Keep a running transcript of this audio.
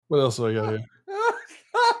What else do I got here?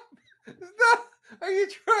 Stop! Stop! Are you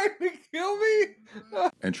trying to kill me?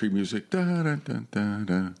 Entry music. Da, da, da, da,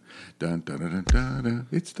 da, da, da, da, da, da.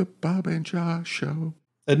 It's the Bob and Josh Show.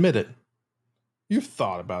 Admit it. You've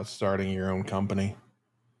thought about starting your own company.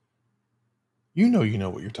 You know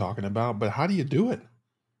what you're talking about, but how do you do it?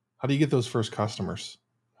 How do you get those first customers?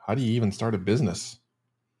 How do you even start a business?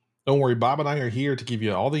 Don't worry, Bob and I are here to give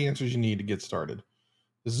you all the answers you need to get started.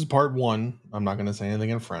 This is part one. I'm not going to say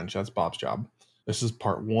anything in French. That's Bob's job. This is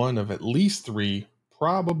part one of at least 3,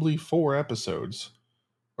 probably 4 episodes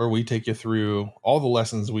where we take you through all the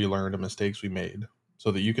lessons we learned and mistakes we made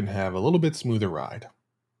so that you can have a little bit smoother ride.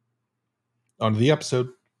 On to the episode.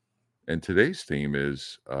 And today's theme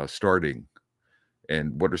is starting.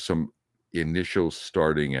 And what are some initial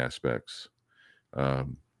starting aspects? I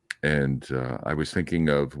was thinking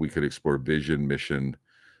of, we could explore vision, mission,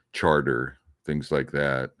 charter, things like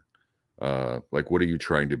that. Like, what are you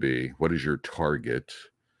trying to be? What is your target?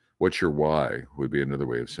 What's your why would be another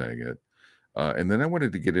way of saying it. And then I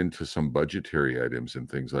wanted to get into some budgetary items and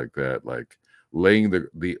things like that, like laying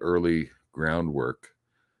the early groundwork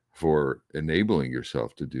for enabling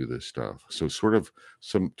yourself to do this stuff. So sort of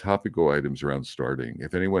some topical items around starting.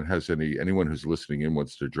 If anyone who's listening in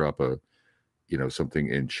wants to drop something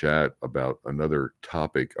in chat about another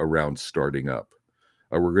topic around starting up.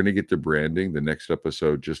 We're going to get to branding the next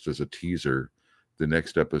episode. Just as a teaser, the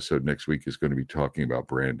next episode next week is going to be talking about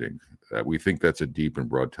branding. We think that's a deep and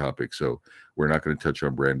broad topic, so we're not going to touch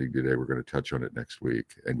on branding today. We're going to touch on it next week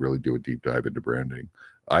and really do a deep dive into branding.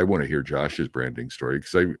 I want to hear Josh's branding story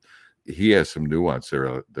because he has some nuance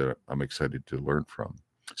there that I'm excited to learn from.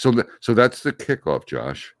 So that's the kickoff,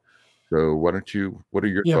 Josh. So what are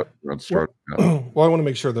your thoughts on starting up? Well, I want to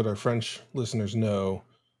make sure that our French listeners know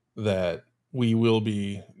that we will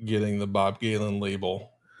be getting the Bob Galen label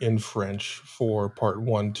in French for part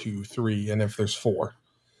 1, 2, 3, and if there's 4.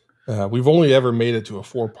 We've only ever made it to a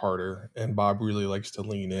 4-parter, and Bob really likes to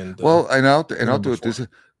lean in. Well, and I'll do it.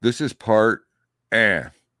 This is part. As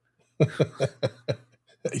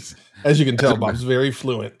you can tell, Bob's very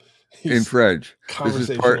fluent. He's in French.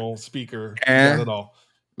 Conversational speaker. Got it all.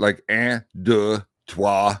 Like un, deux,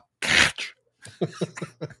 trois, catch.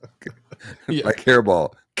 Like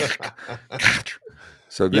hairball.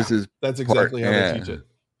 So that's exactly how they teach it.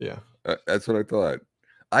 Yeah. That's what I thought.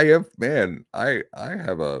 I have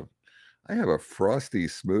a frosty,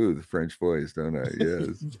 smooth French voice, don't I?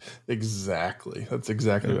 Yes. Exactly. That's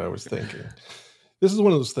exactly what I was thinking. This is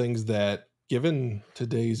one of those things that, given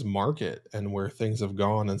today's market and where things have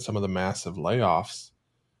gone and some of the massive layoffs,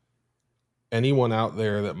 anyone out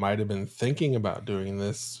there that might have been thinking about doing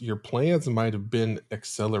this, your plans might have been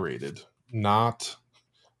accelerated, not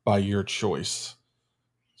by your choice.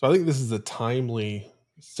 So I think this is a timely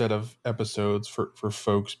set of episodes for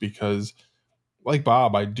folks because, like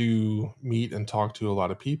Bob, I do meet and talk to a lot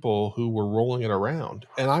of people who were rolling it around.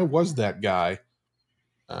 And I was that guy,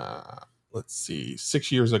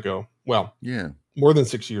 6 years ago. Well, yeah, more than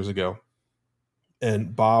 6 years ago.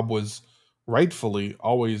 And Bob was rightfully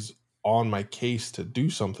always on my case to do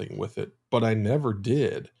something with it, but I never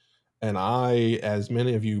did. And I, as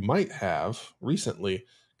many of you might have recently,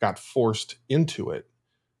 got forced into it.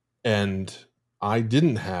 And I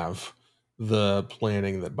didn't have the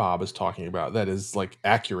planning that Bob is talking about that is like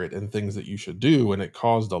accurate and things that you should do. And it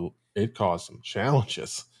caused some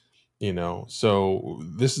challenges, So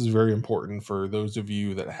this is very important for those of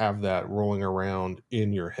you that have that rolling around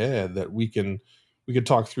in your head, that we could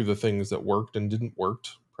talk through the things that worked and didn't work.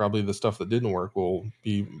 Probably the stuff that didn't work will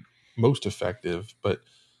be most effective, but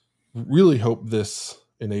really hope this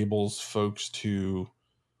enables folks to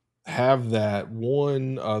have that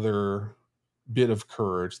one other bit of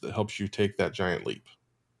courage that helps you take that giant leap.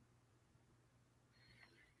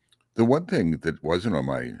 The one thing that wasn't on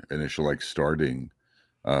my initial starting,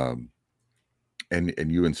 and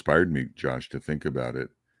you inspired me, Josh, to think about it.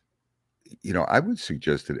 I would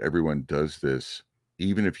suggest that everyone does this,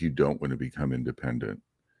 even if you don't want to become independent.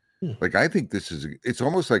 Like, I think it's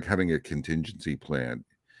almost like having a contingency plan.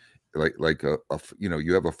 Like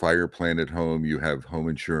you have a fire plan at home, you have home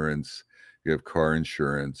insurance, you have car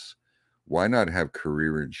insurance. Why not have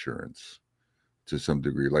career insurance to some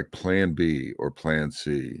degree, like plan B or plan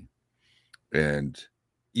C? And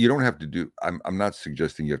you don't have to do, I'm not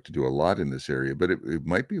suggesting you have to do a lot in this area, but it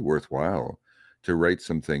might be worthwhile to write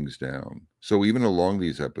some things down. So even along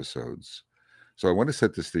these episodes, so I want to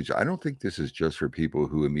set the stage. I don't think this is just for people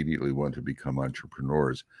who immediately want to become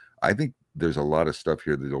entrepreneurs. I think there's a lot of stuff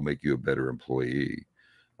here that'll make you a better employee.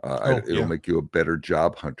 It'll make you a better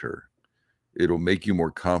job hunter. It'll make you more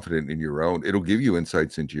confident in your own. It'll give you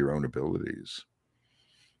insights into your own abilities.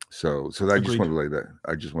 So Agreed. I just want to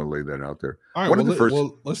lay that out there. All right. One of Well, the first,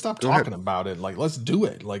 let's stop go ahead. talking about it. Like, let's do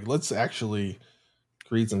it. Like, let's actually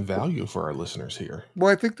create some value for our listeners here.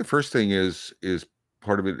 Well, I think the first thing is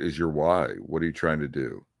part of it is your why. What are you trying to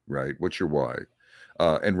do? Right? What's your why?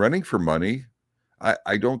 And running for money,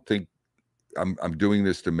 I don't think I'm doing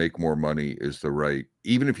this to make more money is the right,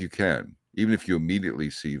 even if you can, even if you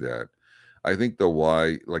immediately see that. I think the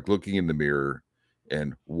why, like looking in the mirror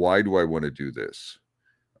and why do I want to do this?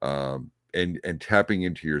 And tapping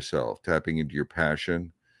into yourself, tapping into your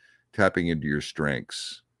passion, tapping into your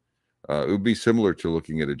strengths. It would be similar to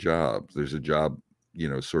looking at a job. There's a job,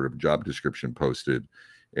 sort of job description posted,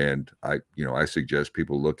 and I suggest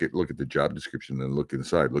people look at the job description and look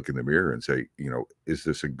inside, look in the mirror, and say, is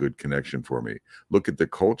this a good connection for me? Look at the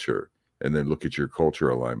culture, and then look at your culture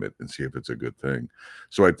alignment and see if it's a good thing.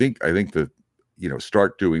 So I think that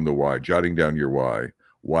start doing the why, jotting down your why.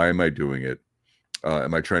 Why am I doing it?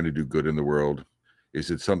 Am I trying to do good in the world?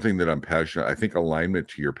 Is it something that I'm passionate? I think alignment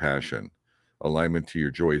to your passion, alignment to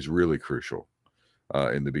your joy is really crucial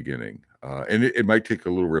in the beginning. And it might take a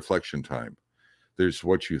little reflection time. There's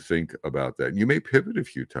what you think about that. And you may pivot a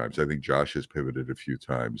few times. I think Josh has pivoted a few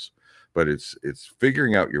times, but it's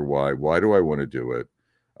figuring out your why. Why do I want to do it?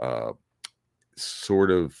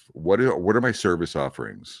 Sort of what are my service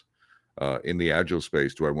offerings in the agile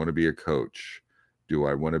space? Do I want to be a coach? Do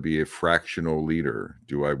I want to be a fractional leader?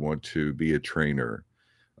 Do I want to be a trainer?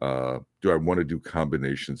 Do I want to do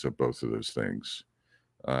combinations of both of those things?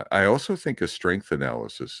 I also think a strength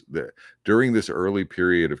analysis that during this early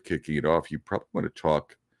period of kicking it off, you probably want to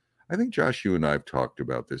talk. I think Josh, you and I have talked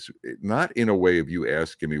about this, not in a way of you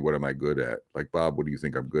asking me, what am I good at? Like, Bob, what do you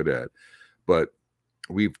think I'm good at? But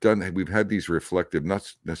we've had these reflective, not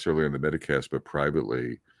necessarily on the Metacast, but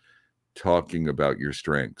privately talking about your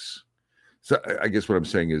strengths. So I guess what I'm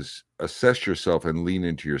saying is assess yourself and lean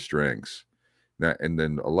into your strengths. Now, and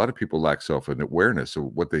then a lot of people lack self-awareness. So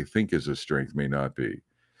what they think is a strength may not be.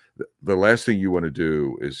 The last thing you want to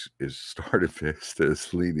do is start a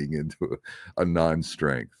business leaning into a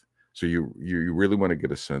non-strength. So you really want to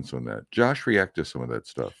get a sense on that. Josh, react to some of that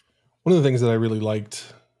stuff. One of the things that I really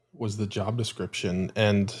liked was the job description,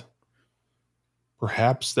 and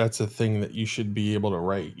perhaps that's a thing that you should be able to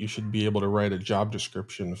write. You should be able to write a job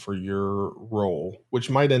description for your role, which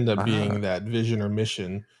might end up Ah, being that vision or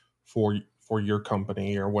mission for your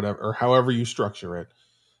company or whatever, or however you structure it.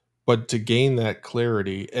 But to gain that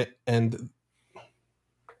clarity, and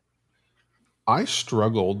I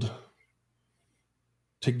struggled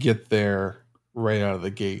to get there right out of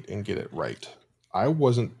the gate and get it right. I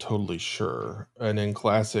wasn't totally sure. And in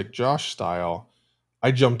classic Josh style,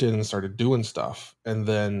 I jumped in and started doing stuff and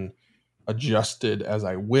then adjusted as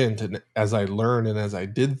I went and as I learned and as I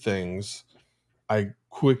did things. I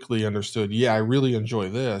quickly understood, yeah, I really enjoy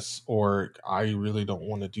this, or I really don't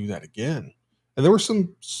want to do that again. And there were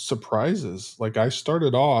some surprises. Like, I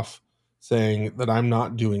started off saying that I'm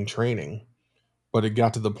not doing training, but it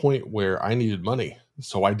got to the point where I needed money.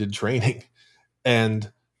 So I did training. And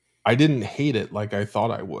I didn't hate it like I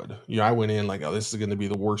thought I would. I went in like, oh, this is going to be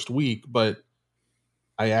the worst week, but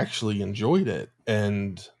I actually enjoyed it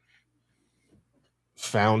and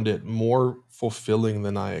found it more fulfilling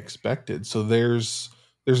than I expected. So there's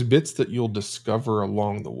bits that you'll discover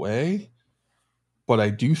along the way, but I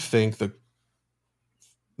do think that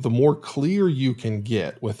the more clear you can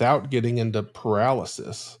get without getting into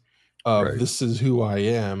paralysis of right. this is who I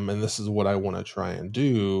am and this is what I want to try and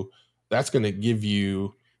do, that's going to give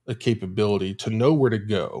you the capability to know where to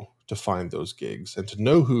go to find those gigs and to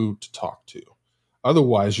know who to talk to.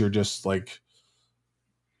 Otherwise, you're just like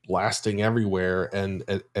blasting everywhere and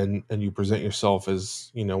you present yourself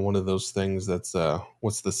as, one of those things that's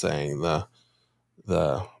what's the saying?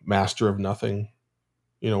 The master of nothing,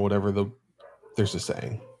 whatever there's a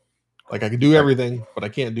saying. Like, I can do I, everything, but I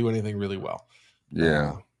can't do anything really well.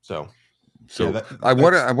 yeah. So yeah, So I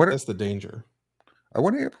want to that's the danger. I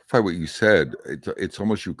want to amplify what you said. It's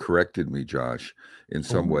almost you corrected me, Josh, in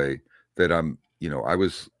some Mhm. way that I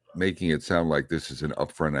was making it sound like this is an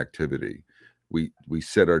upfront activity. We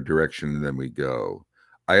set our direction and then we go.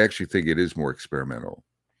 I actually think it is more experimental.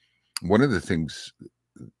 One of the things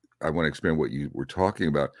I want to expand what you were talking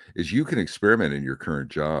about is you can experiment in your current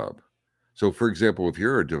job. So, for example, if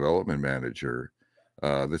you're a development manager,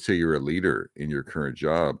 let's say you're a leader in your current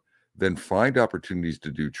job, then find opportunities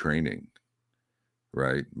to do training,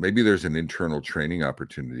 right? Maybe there's an internal training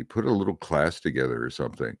opportunity. Put a little class together or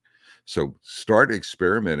something. So start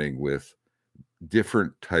experimenting with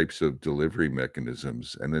different types of delivery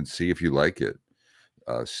mechanisms and then see if you like it.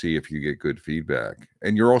 See if you get good feedback.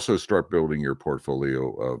 And you're also start building your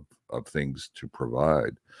portfolio of things to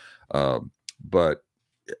provide. But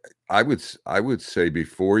I would say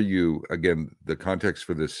before you, again, the context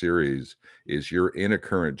for this series is you're in a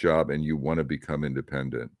current job and you want to become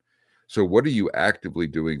independent. So what are you actively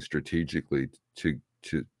doing strategically to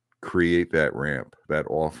create that ramp, that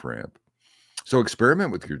off ramp? So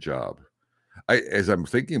experiment with your job. As I'm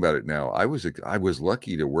thinking about it now, I was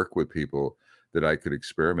lucky to work with people that I could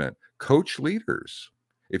experiment. Coach leaders.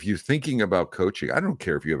 If you're thinking about coaching, I don't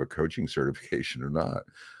care if you have a coaching certification or not.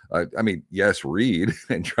 I mean, yes, read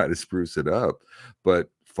and try to spruce it up, but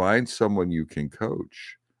find someone you can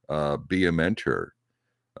coach. Be a mentor.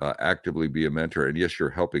 Actively be a mentor. And yes, you're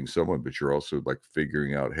helping someone, but you're also like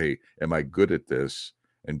figuring out, hey, am I good at this?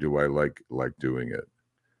 And do I like doing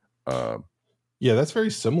it? Um, Yeah, that's very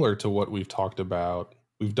similar to what we've talked about.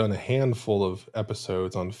 We've done a handful of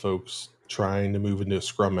episodes on folks trying to move into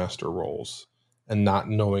Scrum Master roles and not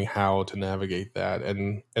knowing how to navigate that.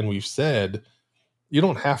 And we've said you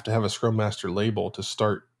don't have to have a Scrum Master label to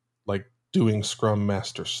start like doing Scrum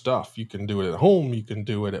Master stuff. You can do it at home, you can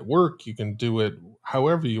do it at work, you can do it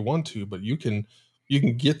however you want to, but you can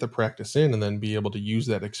get the practice in and then be able to use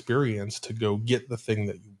that experience to go get the thing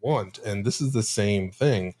that you want. And this is the same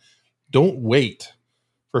thing. Don't wait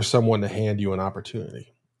for someone to hand you an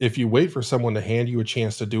opportunity. If you wait for someone to hand you a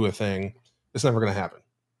chance to do a thing, it's never going to happen.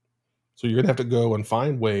 So you're going to have to go and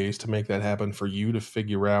find ways to make that happen for you to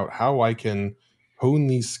figure out how I can hone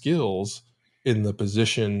these skills in the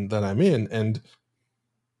position that I'm in. And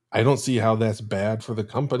I don't see how that's bad for the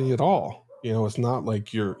company at all. You know, it's not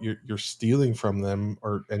like you're stealing from them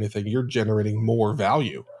or anything. You're generating more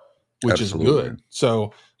value, which is Absolutely. good.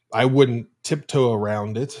 So I wouldn't tiptoe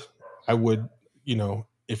around it. I would,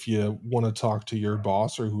 if you want to talk to your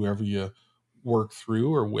boss or whoever you work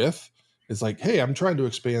through or with, it's like, hey, I'm trying to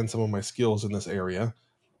expand some of my skills in this area.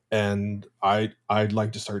 And I'd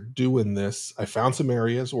like to start doing this. I found some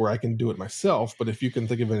areas where I can do it myself, but if you can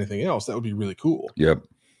think of anything else, that would be really cool. Yep.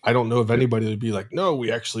 I don't know if Yep. anybody would be like, no,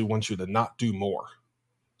 we actually want you to not do more.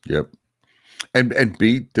 Yep. And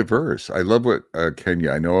be diverse. I love what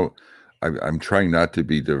Kenya. I know I'm trying not to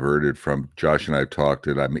be diverted from Josh and I've talked,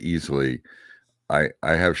 and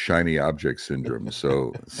I have shiny object syndrome.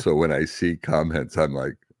 So when I see comments, I'm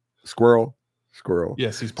like, squirrel, squirrel.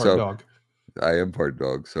 Yes, he's part So dog. I am part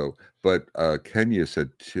dog. So, but Kenya said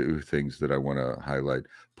two things that I want to highlight.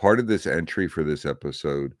 Part of this entry for this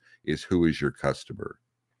episode is who is your customer.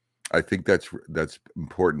 I think that's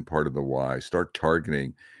important part of the why. Start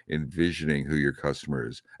targeting, envisioning who your customer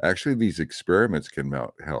is. Actually, these experiments can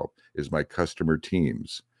help. Is my customer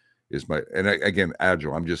teams? Again,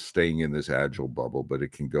 agile. I'm just staying in this agile bubble, but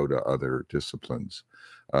it can go to other disciplines.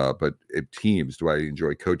 But teams, do I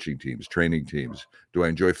enjoy coaching teams, training teams? Do I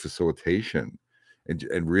enjoy facilitation?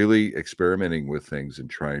 And really experimenting with things and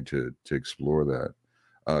trying to explore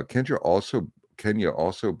that. Kenya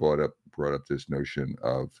also brought up this notion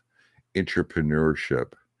of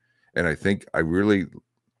entrepreneurship. And I think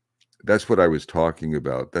that's what I was talking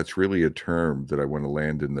about. That's really a term that I want to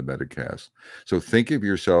land in the Metacast. So think of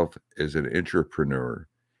yourself as an entrepreneur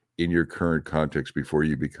in your current context before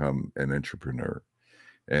you become an entrepreneur.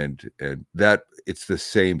 And that it's the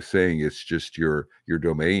same thing. It's just your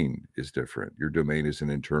domain is different. Your domain is an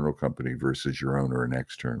internal company versus your own or an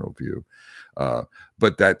external view.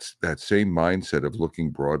 But that's that same mindset of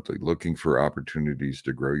looking broadly, looking for opportunities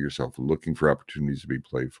to grow yourself, looking for opportunities to be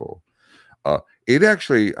playful. It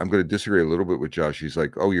actually, I'm going to disagree a little bit with Josh. He's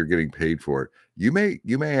like, "Oh, you're getting paid for it." You may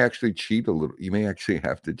actually cheat a little. You may actually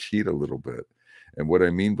have to cheat a little bit. And what I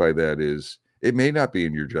mean by that is, it may not be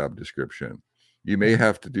in your job description. You may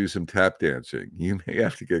have to do some tap dancing. You may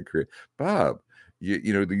have to get creative. Bob,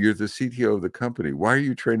 you're the CTO of the company. Why are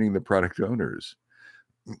you training the product owners?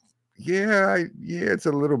 Yeah, it's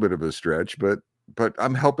a little bit of a stretch, but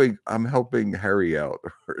I'm helping Harry out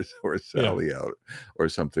or Yeah. Sally out or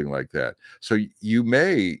something like that. So you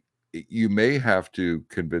may have to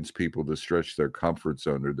convince people to stretch their comfort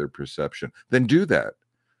zone or their perception. Then do that.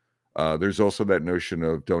 There's also that notion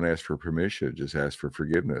of don't ask for permission, just ask for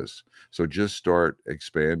forgiveness. So just start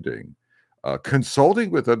expanding. Consulting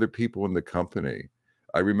with other people in the company.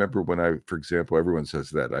 I remember for example, everyone says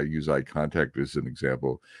that. I use eye contact as an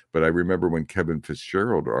example, but I remember when Kevin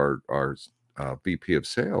Fitzgerald, our VP of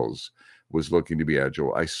sales, was looking to be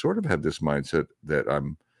agile. I sort of had this mindset that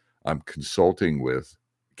I'm consulting with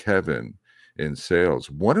Kevin in sales.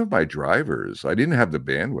 One of my drivers, I didn't have the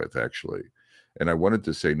bandwidth actually, and I wanted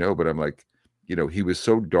to say no, but I'm like, he was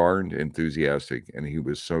so darned enthusiastic and he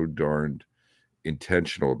was so darned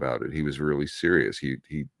intentional about it. He was really serious. He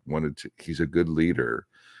wanted he's a good leader.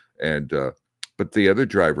 And but the other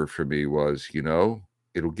driver for me was,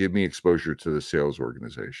 it'll give me exposure to the sales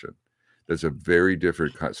organization. That's a very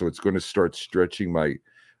different kind. So it's going to start stretching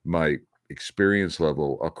my experience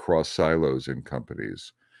level across silos in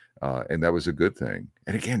companies, and that was a good thing.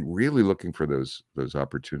 And again, really looking for those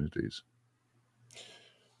opportunities.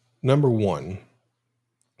 Number one,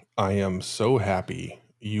 I am so happy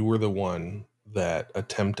you were the one that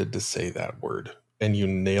attempted to say that word and you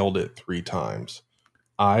nailed it 3 times.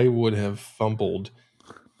 I would have fumbled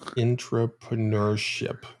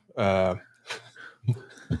entrepreneurship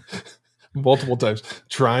multiple times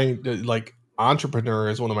trying to, like, entrepreneur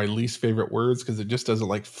is one of my least favorite words because it just doesn't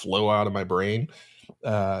like flow out of my brain.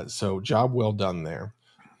 So job well done there.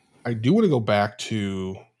 I do want to go back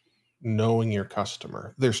to knowing your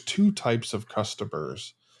customer. There's 2 types of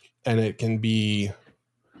customers, and it can be,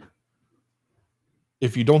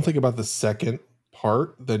 if you don't think about the second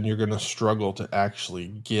part, then you're going to struggle to actually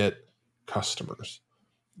get customers.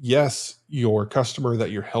 Yes, your customer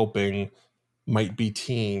that you're helping might be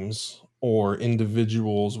teams or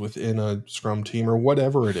individuals within a Scrum team or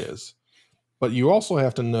whatever it is. But you also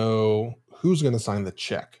have to know who's going to sign the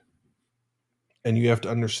check. And you have to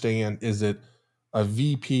understand, is it a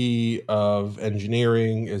VP of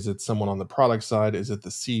engineering? Is it someone on the product side? Is it the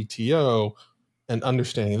CTO? And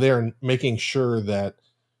understanding there and making sure that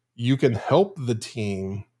you can help the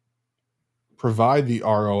team provide the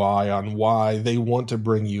ROI on why they want to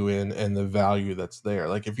bring you in and the value that's there.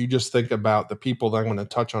 Like, if you just think about the people that I'm going to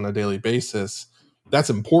touch on a daily basis, that's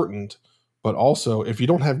important. But also, if you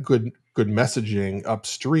don't have good messaging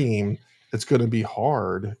upstream, it's going to be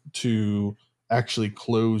hard to actually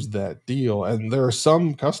close that deal. And there are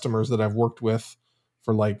some customers that I've worked with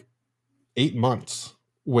for like 8 months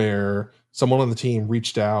where someone on the team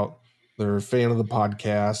reached out, they're a fan of the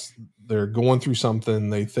podcast, they're going through something,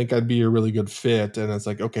 they think I'd be a really good fit, and it's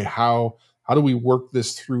like, okay, how do we work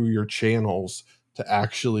this through your channels to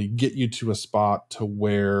actually get you to a spot to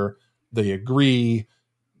where they agree,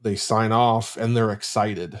 they sign off, and they're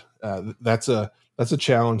excited. That's a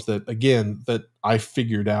challenge that, again, that I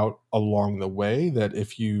figured out along the way, that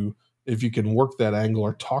if you can work that angle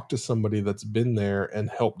or talk to somebody that's been there and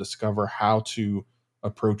help discover how to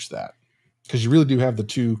approach that. Because you really do have the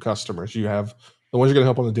 2 customers. You have the ones you're going to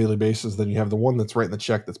help on a daily basis, then you have the one that's writing the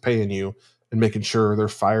check, that's paying you and making sure they're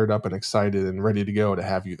fired up and excited and ready to go to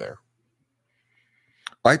have you there.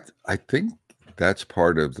 I think that's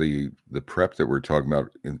part of the prep that we're talking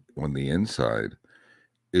about on the inside,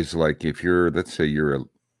 is like, if you're, let's say you're a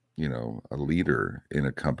leader in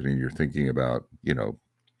a company, you're thinking about,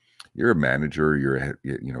 you're a manager, you're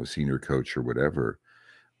a senior coach or whatever.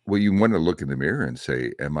 Well, you want to look in the mirror and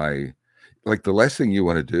say, am I, like, the last thing you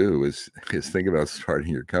want to do is think about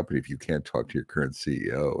starting your company if you can't talk to your current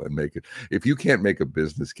CEO and if you can't make a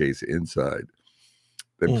business case inside,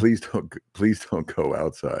 then please don't go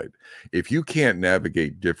outside. If you can't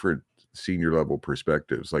navigate different senior level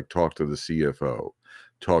perspectives, like talk to the CFO,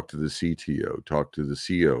 talk to the CTO, talk to the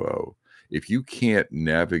COO. If you can't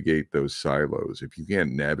navigate those silos, if you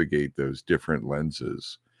can't navigate those different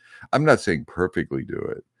lenses, I'm not saying perfectly do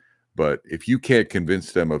it, but if you can't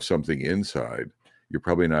convince them of something inside, you're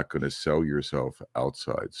probably not going to sell yourself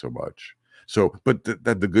outside so much. So, but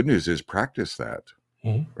the good news is, practice that.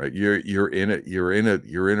 Right? You're in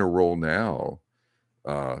a role now,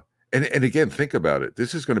 and again, think about it.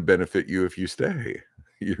 This is going to benefit you if you stay.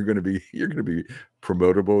 You're going to be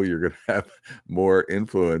promotable. You're going to have more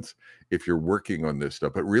influence if you're working on this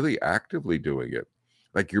stuff, but really actively doing it.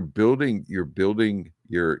 Like, you're building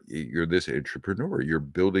you're this entrepreneur. You're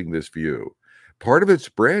building this view. Part of it's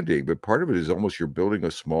branding, but part of it is almost, you're building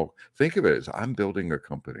think of it as, I'm building a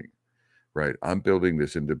company, right? I'm building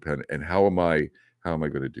this independent, and how am I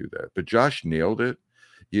going to do that? But Josh nailed it.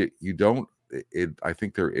 You don't. I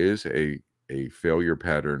think there is a failure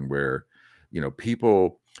pattern where,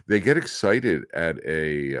 people, they get excited at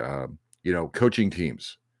coaching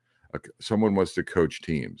teams. Someone wants to coach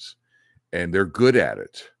teams, and they're good at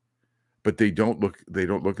it, but they don't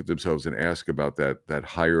look at themselves and ask about that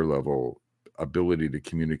higher level ability to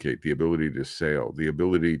communicate, the ability to sell, the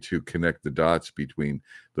ability to connect the dots between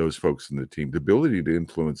those folks in the team, the ability to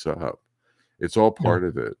influence up. It's all part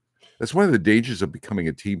of it. That's one of the dangers of becoming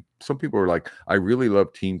a team. Some people are like, I really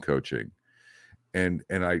love team coaching. And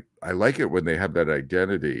I like it when they have that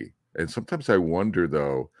identity. And sometimes I wonder,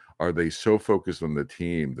 though, are they so focused on the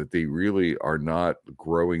team that they really are not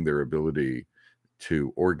growing their ability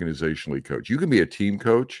to organizationally coach? You can be a team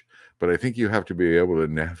coach, but I think you have to be able to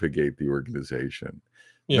navigate the organization.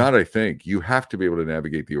 I think you have to be able to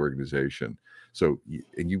navigate the organization. So,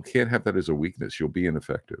 and you can't have that as a weakness. You'll be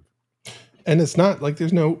ineffective. And it's not like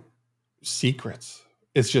there's no secrets.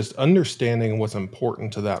 It's just understanding what's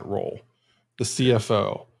important to that role. The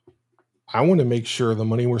CFO, I want to make sure the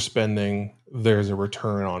money we're spending, there's a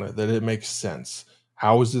return on it, that it makes sense.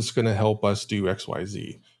 How is this going to help us do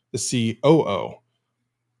XYZ? The COO,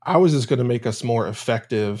 how is this going to make us more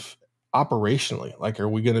effective operationally? Like, are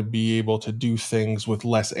we going to be able to do things with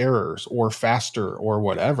less errors or faster or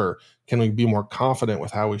whatever? Can we be more confident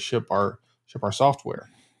with how we ship our software?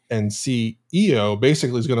 And CEO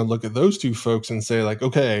basically is going to look at those two folks and say, like,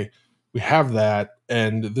 okay, we have that,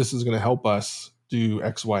 and this is going to help us do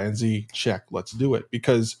X, Y, and Z. Check, let's do it.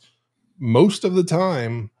 Because most of the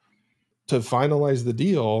time, to finalize the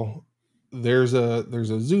deal, there's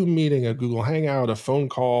a Zoom meeting, a Google Hangout, a phone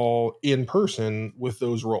call in person with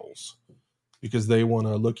those roles, because they want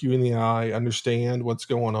to look you in the eye, understand what's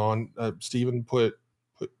going on. Stephen put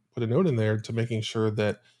a note in there to making sure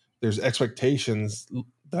that there's expectations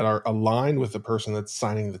that are aligned with the person that's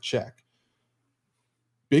signing the check.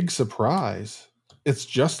 Big surprise, it's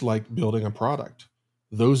just like building a product.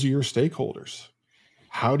 Those are your stakeholders.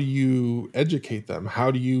 How do you educate them?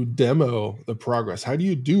 How do you demo the progress? How do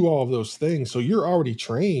you do all of those things? So you're already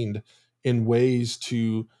trained in ways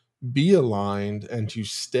to be aligned and to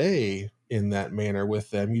stay in that manner with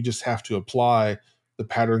them. You just have to apply the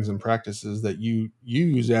patterns and practices that you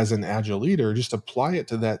use as an agile leader. Just apply it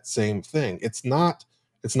to that same thing. It's not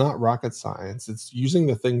rocket science. It's using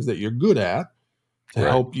the things that you're good at to Right.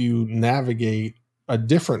 help you navigate a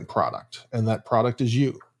different product, and that product is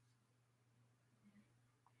you.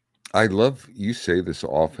 I love you say this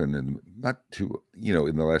often, and not too,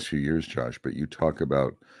 in the last few years, Josh, but you talk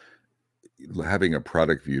about having a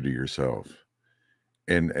product view to yourself.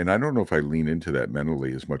 And I don't know if I lean into that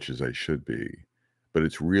mentally as much as I should be, but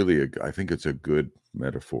it's really I think it's a good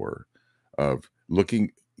metaphor of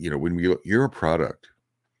looking, when you're a product,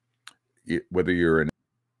 whether you're an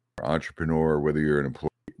entrepreneur, whether you're an employee,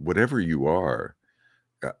 whatever you are,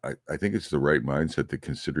 I think it's the right mindset to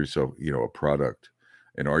consider yourself, a product.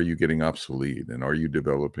 And are you getting obsolete? And are you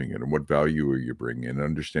developing it? And what value are you bringing? And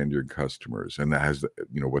understand your customers. And that has,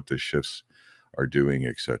 what the shifts are doing,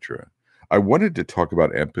 etc. I wanted to talk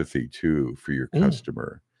about empathy too for your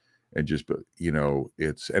customer, and just,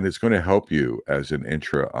 it's going to help you as an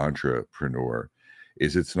entrepreneur.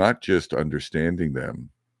 It's not just understanding them,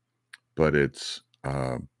 but it's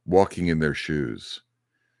walking in their shoes.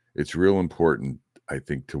 It's real important, I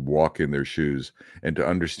think, to walk in their shoes and to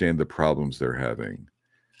understand the problems they're having.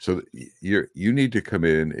 So you need to come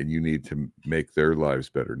in and you need to make their lives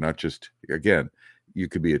better. Not just, again, you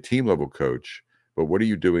could be a team level coach, but what are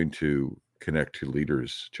you doing to connect to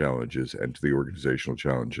leaders' challenges and to the organizational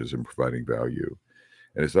challenges and providing value?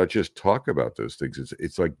 And it's not just talk about those things.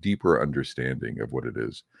 It's like deeper understanding of what it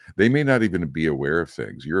is. They may not even be aware of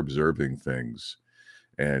things. You're observing things.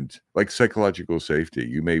 And like psychological safety,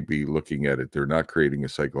 you may be looking at it. They're not creating a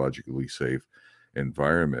psychologically safe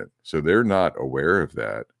environment. So they're not aware of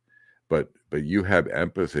that. But you have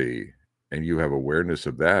empathy and you have awareness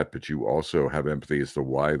of that, but you also have empathy as to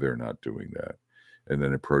why they're not doing that, and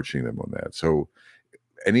then approaching them on that. So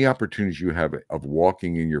any opportunities you have of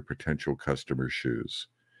walking in your potential customer's shoes,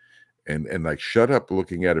 and like shut up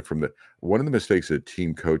looking at it from one of the mistakes that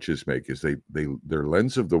team coaches make is their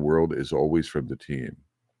lens of the world is always from the team.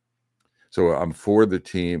 So I'm for the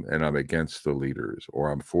team and I'm against the leaders,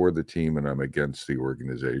 or I'm for the team and I'm against the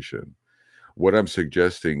organization. What I'm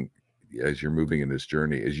suggesting as you're moving in this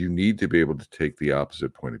journey is you need to be able to take the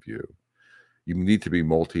opposite point of view. You need to be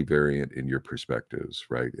multivariant in your perspectives,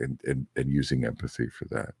 right? And using empathy for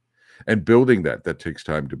that. And building that takes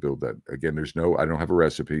time to build that. Again, I don't have a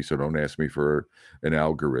recipe, so don't ask me for an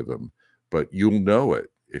algorithm, but you'll know it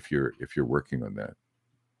if you're working on that.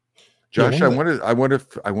 Josh, I want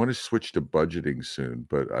to switch to budgeting soon,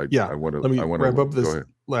 but I want to let me wrap up this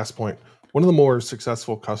last point. One of the more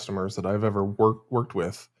successful customers that I've ever worked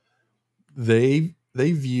with, they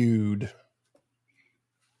viewed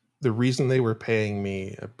the reason they were paying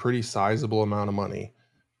me a pretty sizable amount of money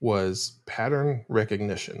was pattern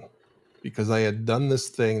recognition, because I had done this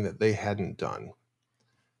thing that they hadn't done.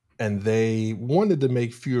 And they wanted to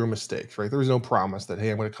make fewer mistakes, right? There was no promise that,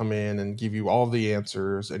 hey, I'm going to come in and give you all the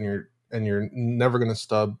answers and you're never going to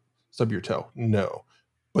stub your toe. No.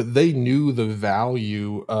 But they knew the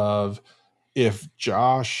value of, if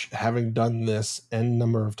Josh, having done this n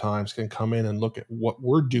number of times, can come in and look at what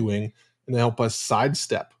we're doing and help us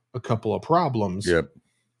sidestep a couple of problems,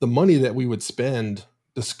 the money that we would spend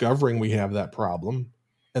discovering we have that problem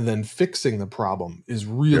and then fixing the problem is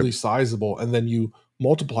really sizable. And then you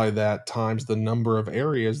multiply that times the number of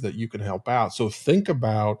areas that you can help out. So think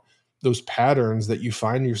about those patterns that you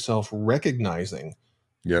find yourself recognizing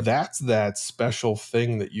Yep. That's that special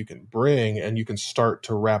thing that you can bring, and you can start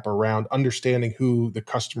to wrap around understanding who the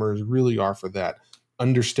customers really are for that,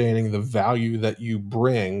 understanding the value that you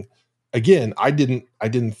bring. Again, I didn't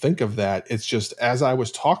think of that. It's just as I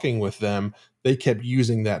was talking with them, they kept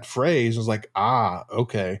using that phrase. I was like, ah,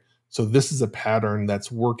 okay. So this is a pattern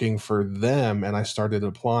that's working for them. And I started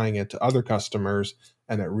applying it to other customers,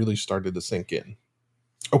 and it really started to sink in.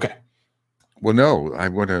 Okay. Well, no, I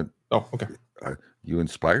want to. Oh, okay. You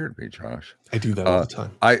inspired me, Josh. I do that all the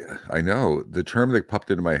time. I know the term that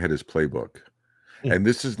popped into my head is playbook, Mm. and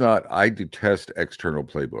this is not. I detest external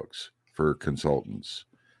playbooks for consultants,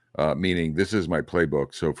 meaning this is my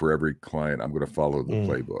playbook. So for every client, I'm going to follow the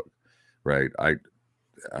playbook, right?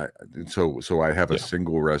 So I have a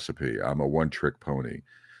single recipe. I'm a one-trick pony.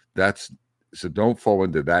 So don't fall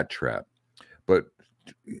into that trap. But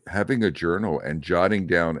having a journal and jotting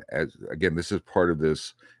down, as again, this is part of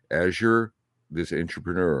this, as you're this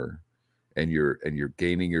entrepreneur and you're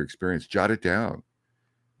gaining your experience, jot it down.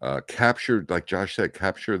 Capture, like Josh said,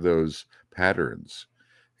 capture those patterns,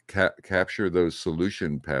 capture those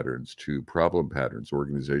solution patterns to problem patterns,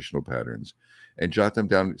 organizational patterns, and jot them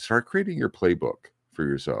down. Start creating your playbook for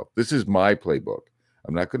yourself. This is my playbook.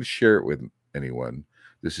 I'm not going to share it with anyone.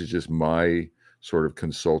 This is just my sort of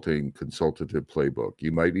consultative playbook.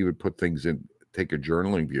 You might even put things in, take a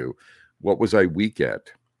journaling view. What was I weak at?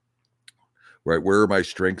 Right? Where are my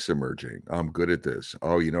strengths emerging? I'm good at this.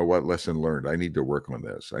 Oh, you know what? Lesson learned. I need to work on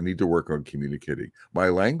this. I need to work on communicating my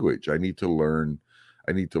language. I need to learn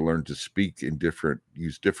to speak in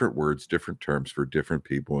use different words, different terms for different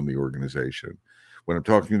people in the organization. When I'm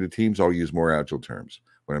talking to teams, I'll use more agile terms.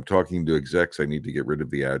 When I'm talking to execs, I need to get rid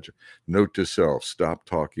of the agile. Note to self, stop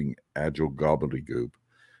talking agile gobbledygook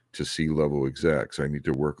to C-level execs. I need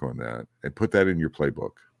to work on that and put that in your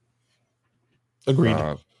playbook. Agreed.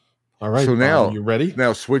 All right, So Bob, you ready?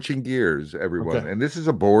 Now switching gears, everyone, Okay. and this is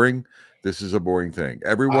a boring thing.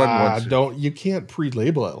 Everyone wants, You can't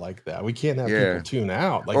pre-label it like that. We can't have people yeah, tune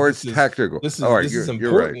out. Like or it's tactical. All right, this is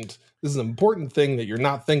you're right. important. This is an important thing that you're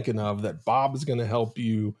not thinking of, that Bob is going to help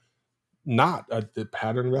you. Not the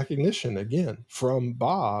pattern recognition again from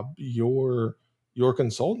Bob, your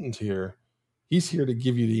consultant here. He's here to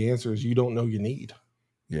give you the answers you don't know you need.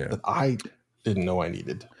 Yeah, That I didn't know I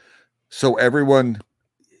needed. so everyone,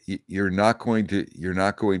 you're not going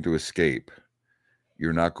to escape.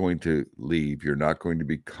 You're not going to leave. You're not going to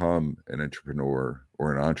become an entrepreneur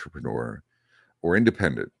or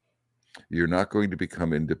independent. You're not going to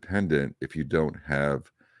become independent if you don't have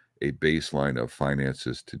a baseline of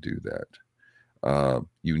finances to do that.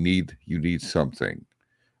 You need something,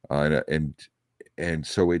 and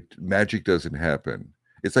so magic doesn't happen.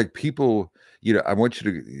 It's like people, I want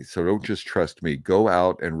you to, so don't just trust me. Go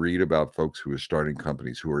out and read about folks who are starting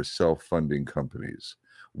companies, who are self-funding companies.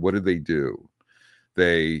 What do?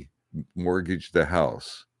 They mortgage the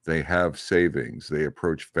house. They have savings. They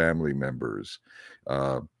approach family members.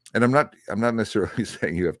 And I'm not necessarily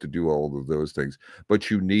saying you have to do all of those things,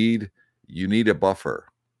 but you need a buffer.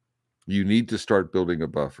 You need to start building a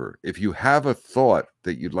buffer. If you have a thought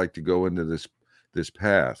that you'd like to go into this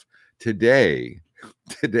path today,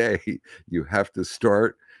 you have to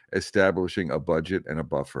start establishing a budget and a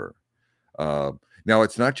buffer. Now,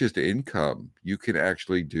 it's not just income. You can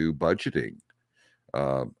actually do budgeting.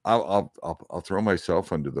 I'll throw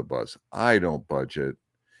myself under the bus. I don't budget,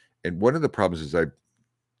 and one of the problems is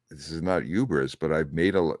this is not hubris, but I've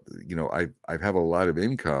made I have a lot of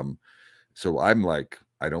income, so I'm like,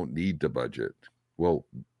 I don't need to budget. Well,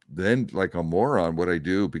 then, like a moron, what I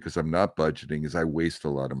do, because I'm not budgeting, is I waste a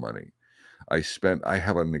lot of money. I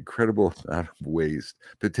have an incredible amount of waste.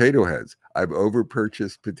 Potato heads. I've over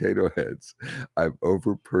purchased potato heads. I've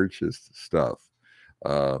over purchased stuff.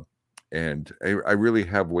 And I really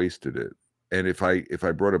have wasted it. And if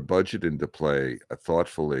I brought a budget into play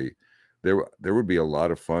thoughtfully, there would be a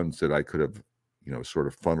lot of funds that I could have, sort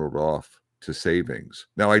of funneled off to savings.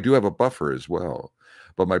 Now I do have a buffer as well,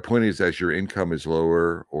 but my point is, as your income is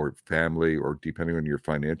lower, or family, or depending on your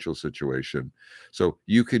financial situation, so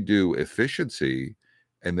you could do efficiency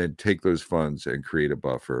and then take those funds and create a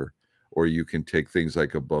buffer, or you can take things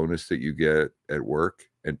like a bonus that you get at work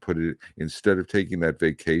and put it, instead of taking that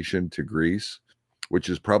vacation to Greece, which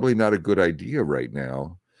is probably not a good idea right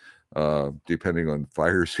now, depending on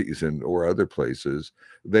fire season or other places,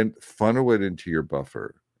 then funnel it into your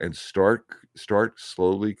buffer and start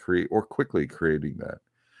slowly quickly creating that,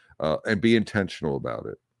 and be intentional about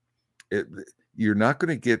it. You're not going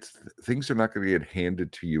to get, things are not going to get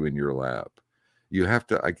handed to you in your lap. You have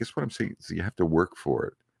to, I guess what I'm saying is, you have to work for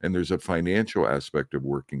it. And there's a financial aspect of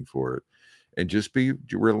working for it, and just be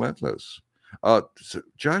relentless. So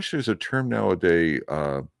Josh, there's a term nowadays.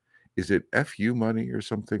 Is it FU money or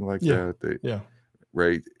something like Yeah. that? Yeah.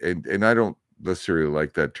 Right? And I don't necessarily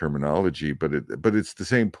like that terminology, but it's the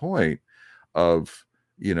same point of,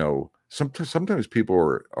 sometimes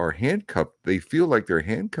people are handcuffed. They feel like they're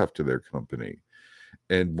handcuffed to their company.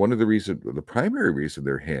 And the primary reason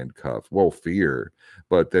they're handcuffed, well, fear,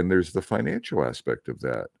 but then there's the financial aspect of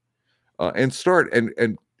that. And start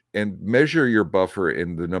and measure your buffer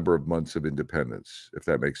in the number of months of independence, if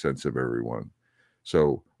that makes sense of everyone.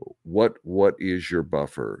 So what is your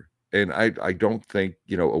buffer? And I don't think,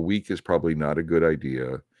 a week is probably not a good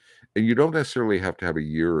idea. And you don't necessarily have to have a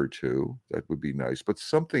year or two. That would be nice, but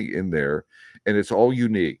something in there, and it's all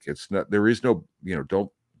unique. It's not, there is no,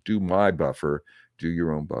 don't do my buffer, do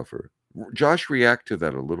your own buffer. Josh, react to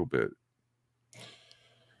that a little bit.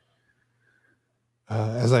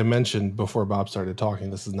 As I mentioned before Bob started talking,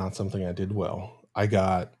 this is not something I did well. I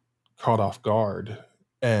got caught off guard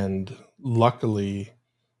and luckily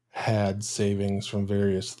had savings from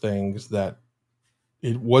various things that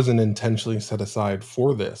it wasn't intentionally set aside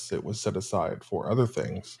for this. It was set aside for other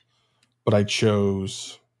things. But I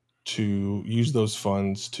chose to use those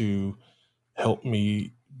funds to help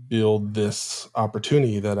me build this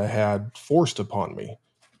opportunity that I had forced upon me.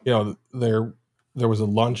 There was a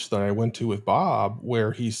lunch that I went to with Bob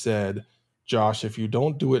where he said, "Josh, if you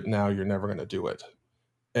don't do it now, you're never going to do it."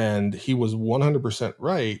 And he was 100%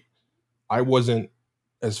 right. I wasn't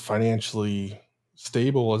as financially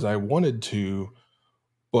stable as I wanted to,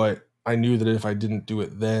 but I knew that if I didn't do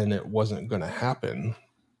it then, it wasn't going to happen.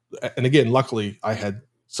 And again, luckily, I had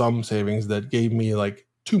some savings that gave me like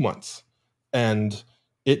 2 months. And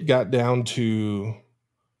it got down to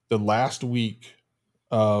the last week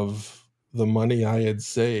of the money I had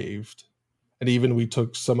saved. And even we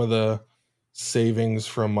took some of the savings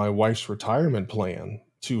from my wife's retirement plan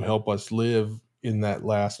to help us live in that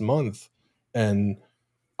last month. And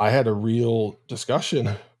I had a real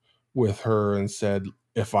discussion with her and said,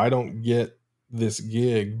 if I don't get this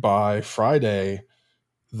gig by Friday,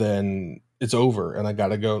 then it's over and I got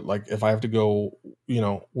to go. Like, if I have to go,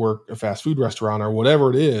 work a fast food restaurant or whatever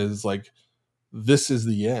it is, like, this is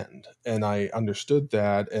the end. And I understood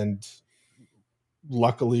that. And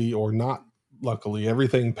luckily or not luckily,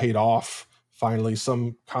 everything paid off. Finally,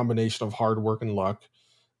 some combination of hard work and luck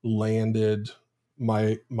landed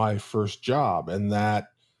my first job, and that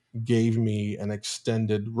gave me an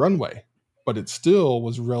extended runway, but it still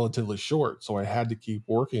was relatively short. So I had to keep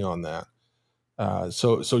working on that.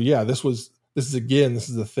 So yeah, this is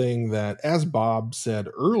the thing that, as Bob said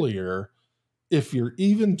earlier, if you're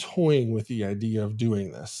even toying with the idea of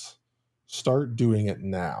doing this, start doing it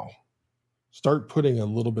now. Start putting a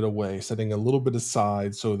little bit away, setting a little bit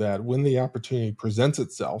aside so that when the opportunity presents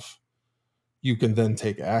itself, you can then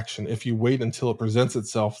take action. If you wait until it presents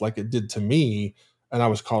itself like it did to me and I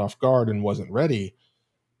was caught off guard and wasn't ready,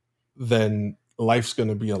 then life's going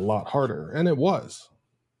to be a lot harder. And it was.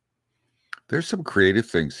 There's some creative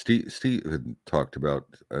things. Steve had talked about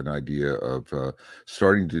an idea of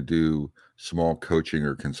starting to do small coaching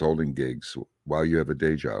or consulting gigs while you have a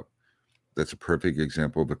day job. That's a perfect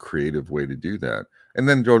example of a creative way to do that. And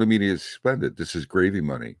then don't immediately spend it. This is gravy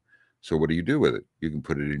money. So what do you do with it? You can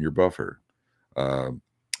put it in your buffer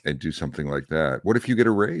and do something like that. What if you get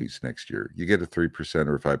a raise next year? You get a 3%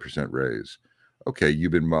 or a 5% raise. Okay,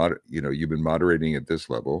 you've been moderating at this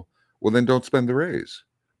level. Well, then don't spend the raise.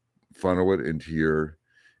 Funnel it into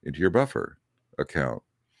your buffer account.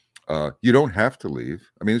 You don't have to leave.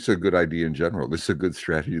 I mean, it's a good idea in general. This is a good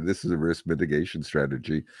strategy. This is a risk mitigation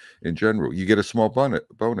strategy in general. You get a small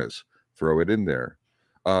bonus, throw it in there.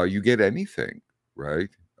 You get anything, right?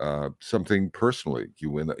 Something personally. You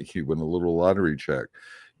win a little lottery check.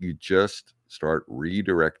 You just start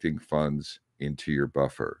redirecting funds into your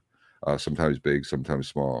buffer. Sometimes big, sometimes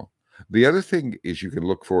small. The other thing is you can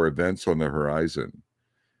look for events on the horizon.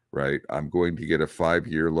 Right, I'm going to get a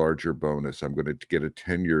 5-year larger bonus. I'm going to get a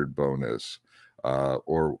tenured bonus,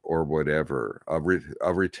 or whatever,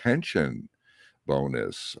 a retention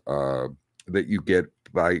bonus that you get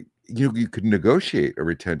by you could negotiate a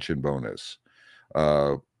retention bonus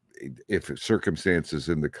uh, if circumstances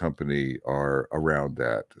in the company are around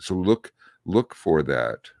that. So look for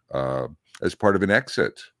that as part of an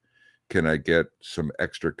exit. Can I get some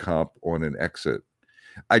extra comp on an exit?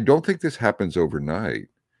 I don't think this happens overnight.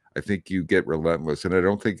 I think you get relentless, and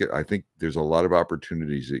I think there's a lot of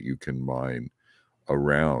opportunities that you can mine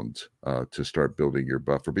around to start building your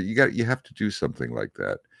buffer. But you have to do something like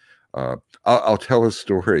that. I'll tell a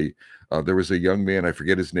story. There was a young man, I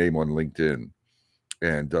forget his name, on LinkedIn,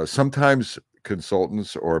 and sometimes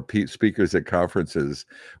consultants or speakers at conferences,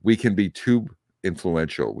 we can be too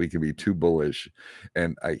influential, we can be too bullish.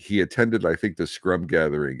 And he attended, I think, the Scrum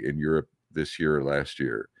gathering in Europe this year or last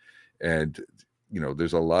year, and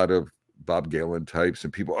there's a lot of Bob Galen types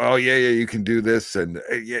and people. Oh yeah, you can do this, and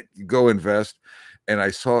yeah, you go invest. And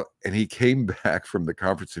I saw, and he came back from the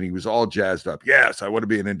conference, and he was all jazzed up. Yes, I want to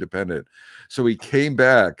be an independent. So he came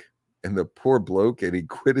back, and the poor bloke, and he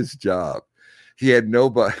quit his job. He had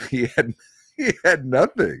nobody. He had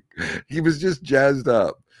nothing. He was just jazzed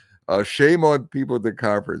up. Shame on people at the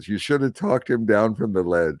conference. You should have talked him down from the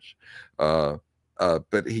ledge.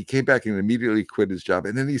 But he came back and immediately quit his job.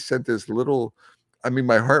 And then he sent this little. I mean,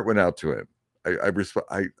 my heart went out to him.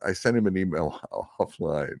 I sent him an email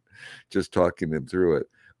offline, just talking him through it.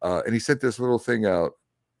 And he sent this little thing out.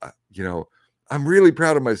 I'm really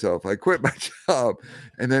proud of myself. I quit my job.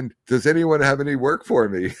 And then, does anyone have any work for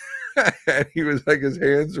me? And he was like, his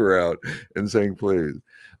hands were out and saying, please.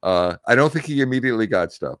 I don't think he immediately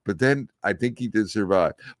got stuff, but then I think he did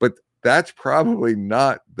survive. But that's probably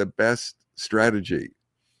not the best strategy.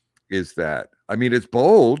 Is that? I mean, it's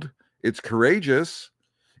bold, it's courageous.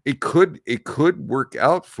 It could work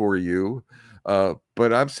out for you.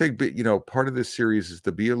 But I'm saying, part of this series is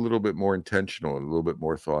to be a little bit more intentional and a little bit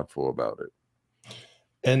more thoughtful about it.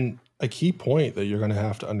 And a key point that you're going to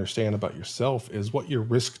have to understand about yourself is what your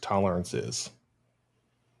risk tolerance is.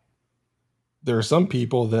 There are some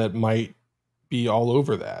people that might be all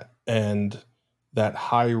over that, and that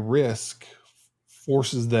high risk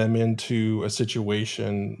forces them into a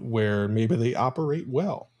situation where maybe they operate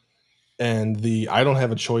well. And I don't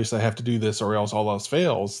have a choice, I have to do this or else all else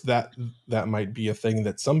fails, that might be a thing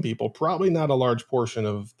that some people, probably not a large portion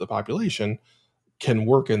of the population, can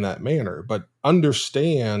work in that manner. But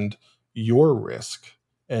understand your risk.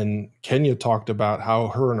 And Kenya talked about how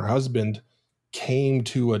her and her husband came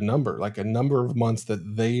to a number of months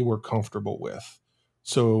that they were comfortable with.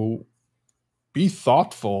 So be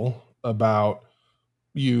thoughtful about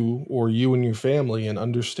you and your family, and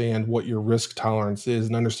understand what your risk tolerance is,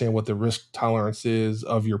 and understand what the risk tolerance is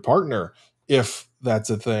of your partner, if that's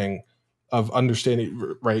a thing, of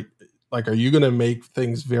understanding, right? Like, are you going to make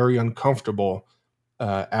things very uncomfortable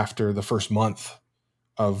after the first month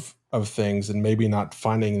of things, and maybe not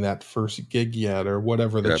finding that first gig yet, or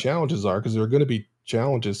whatever the challenges are, because there are going to be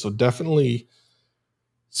challenges. So definitely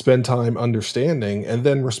spend time understanding and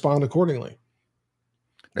then respond accordingly.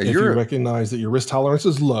 Now, if you recognize that your risk tolerance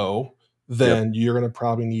is low, then you're going to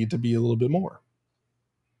probably need to be a little bit more.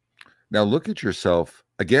 Now look at yourself.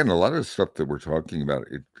 Again, a lot of the stuff that we're talking about,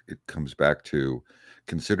 it comes back to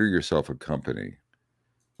consider yourself a company,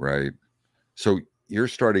 right? So you're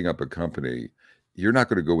starting up a company. You're not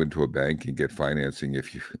going to go into a bank and get financing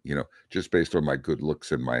if just based on my good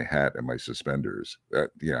looks and my hat and my suspenders.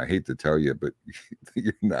 I hate to tell you, but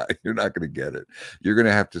you're not going to get it. You're going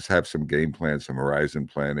to have some game plan, some horizon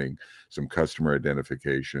planning, some customer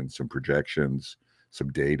identification, some projections,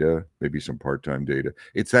 some data, maybe some part-time data.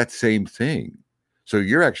 It's that same thing. So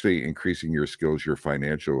you're actually increasing your skills, your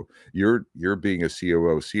financial, you're being a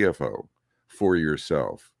COO, CFO for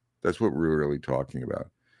yourself. That's what we're really talking about.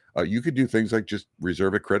 You could do things like just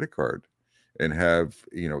reserve a credit card and have,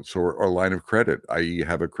 or a line of credit, i.e.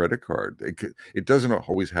 have a credit card. It doesn't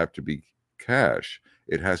always have to be cash.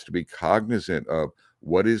 It has to be cognizant of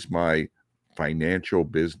what is my financial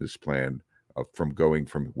business plan from going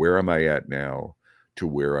from where am I at now to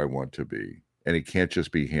where I want to be. And it can't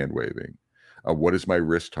just be hand waving. What is my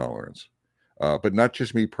risk tolerance? But not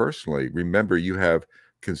just me personally. Remember,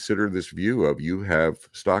 consider this view of you have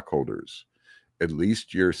stockholders, at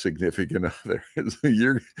least your significant other. So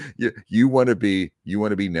you want to be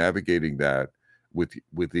navigating that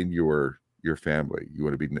within your family. You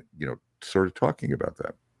want to be sort of talking about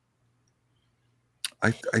that.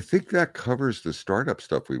 I think that covers the startup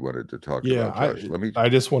stuff we wanted to talk about, Josh. I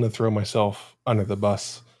just want to throw myself under the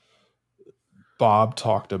bus. Bob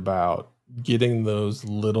talked about getting those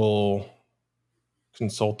little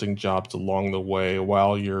consulting jobs along the way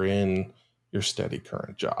while you're in your steady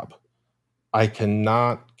current job. I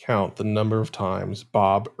cannot count the number of times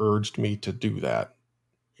Bob urged me to do that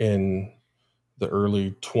in the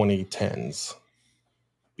early 2010s,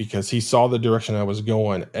 because he saw the direction I was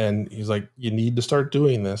going, and he's like, you need to start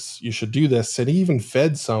doing this. You should do this. And he even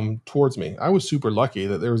fed some towards me. I was super lucky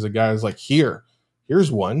that there was a guy who's like,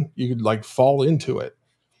 here's one. You could fall into it.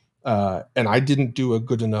 And I didn't do a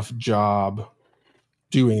good enough job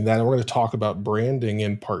doing that. And we're going to talk about branding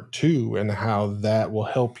in part 2 and how that will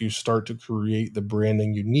help you start to create the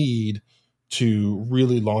branding you need to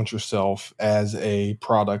really launch yourself as a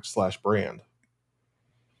product/brand.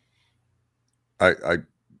 I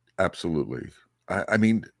Absolutely. I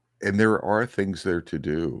mean, and there are things there to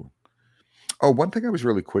do. Oh, one thing I was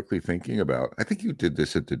really quickly thinking about, I think you did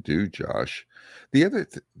this at the Do, Josh. The other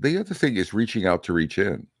thing is reaching out to reach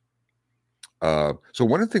in. So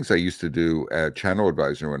one of the things I used to do at Channel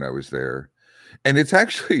Advisor when I was there, and it's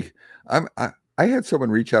actually, I had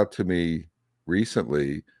someone reach out to me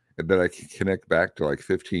recently that I can connect back to like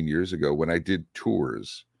 15 years ago when I did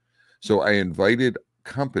tours. So I invited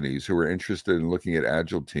companies who were interested in looking at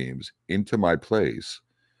agile teams into my place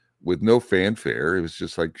with no fanfare. It was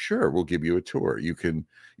just like, sure, we'll give you a tour. You can.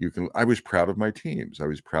 I was proud of my teams. I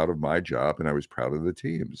was proud of my job, and I was proud of the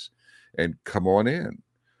teams. And come on in,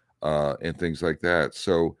 and things like that.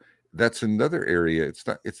 So that's another area.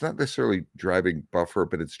 It's not necessarily driving buffer,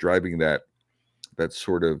 but it's driving that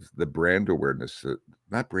sort of the brand awareness,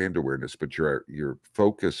 not brand awareness, but your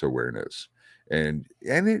focus awareness.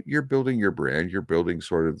 You're building your brand, you're building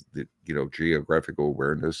sort of the geographical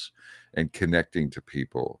awareness and connecting to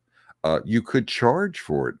people. You could charge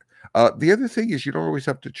for it. The other thing is you don't always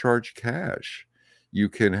have to charge cash. You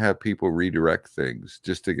can have people redirect things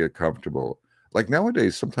just to get comfortable. Like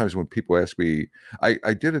nowadays, sometimes when people ask me,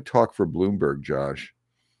 I did a talk for Bloomberg, Josh.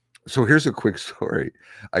 So here's a quick story.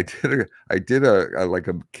 I did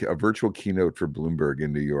a virtual keynote for Bloomberg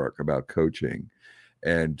in New York about coaching,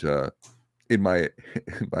 and in my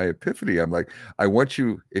in my epiphany, I'm like, I want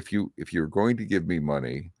you, if you're going to give me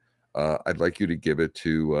money, I'd like you to give it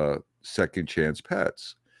to Second Chance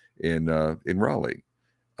Pets in Raleigh,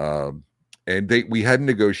 and we hadn't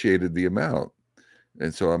negotiated the amount,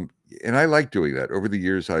 and so I like doing that. Over the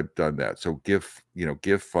years, I've done that. So give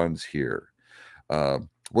funds here.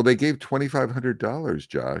 Well, they gave $2,500,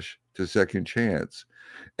 Josh, to Second Chance,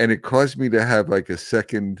 and it caused me to have like a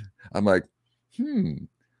second. I'm like,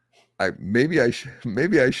 maybe I should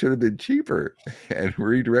have been cheaper and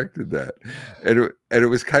redirected that, and it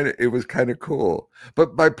was kind of cool.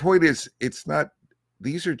 But my point is, it's not.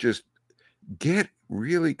 These are just get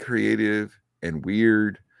really creative and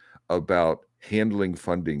weird about handling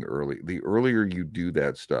funding early. The earlier you do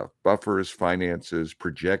that stuff, buffers, finances,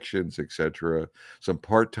 projections, etc., some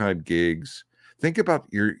part-time gigs. Think about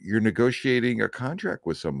you're negotiating a contract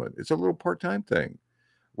with someone. It's a little part-time thing.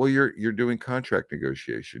 Well, you're doing contract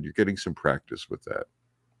negotiation. You're getting some practice with that.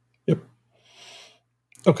 Yep.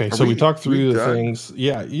 Okay, so we talked through the things.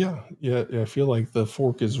 Yeah. I feel like the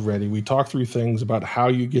fork is ready. We talked through things about how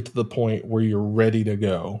you get to the point where you're ready to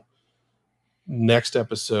go. Next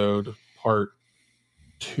episode, part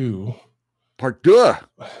 2. Part 2.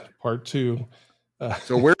 Part 2.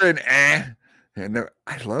 So we're in and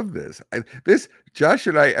I love this. This Josh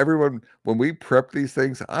and I, everyone, when we prep these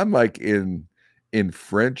things, I'm like in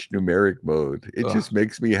French numeric mode. It just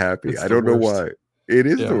makes me happy. I don't know why. It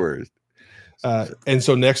is the worst. And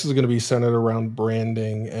so next is going to be centered around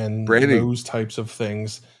branding and those types of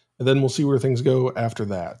things. And then we'll see where things go after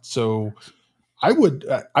that. So I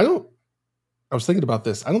was thinking about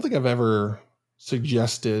this. I don't think I've ever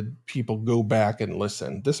suggested people go back and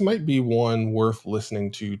listen. This might be one worth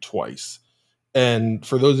listening to twice. And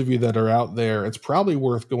for those of you that are out there, it's probably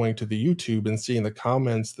worth going to the YouTube and seeing the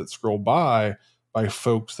comments that scroll by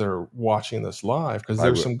folks that are watching this live, because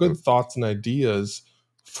there's some good thoughts and ideas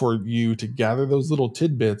for you to gather those little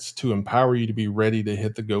tidbits to empower you to be ready to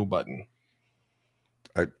hit the go button.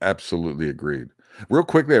 I absolutely agreed. Real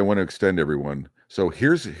quickly, I want to extend everyone. So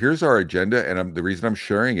here's our agenda, and the reason I'm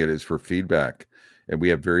sharing it is for feedback, and we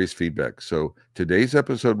have various feedback. So today's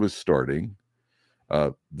episode was starting.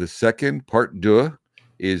 The second part 2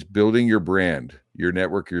 is building your brand, your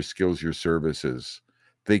network, your skills, your services,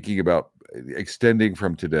 thinking about extending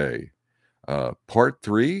from today. Part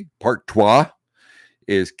 3, part 3,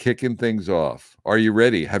 is kicking things off. Are you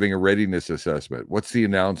ready? Having a readiness assessment. What's the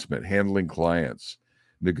announcement? Handling clients,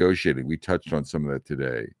 negotiating. We touched on some of that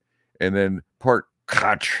today. And then part,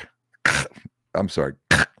 I'm sorry.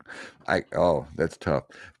 That's tough.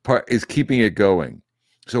 Part is keeping it going.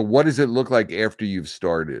 So what does it look like after you've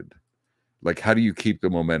started? Like, how do you keep the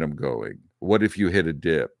momentum going? What if you hit a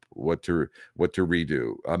dip? What to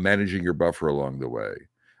redo? Managing your buffer along the way.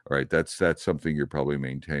 All right, that's something you're probably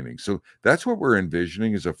maintaining. So that's what we're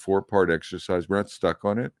envisioning is a 4-part exercise. We're not stuck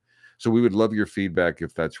on it. So we would love your feedback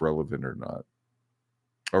if that's relevant or not.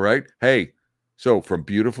 All right. Hey, so from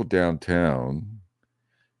beautiful downtown,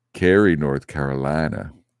 Cary, North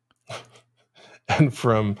Carolina. And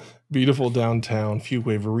from beautiful downtown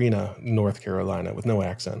Fuquay Arena, North Carolina, with no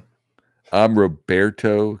accent. I'm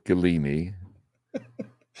Roberto Gallini.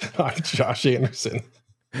 I'm Josh Anderson.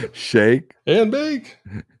 Shake and bake.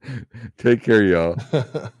 Take care, y'all.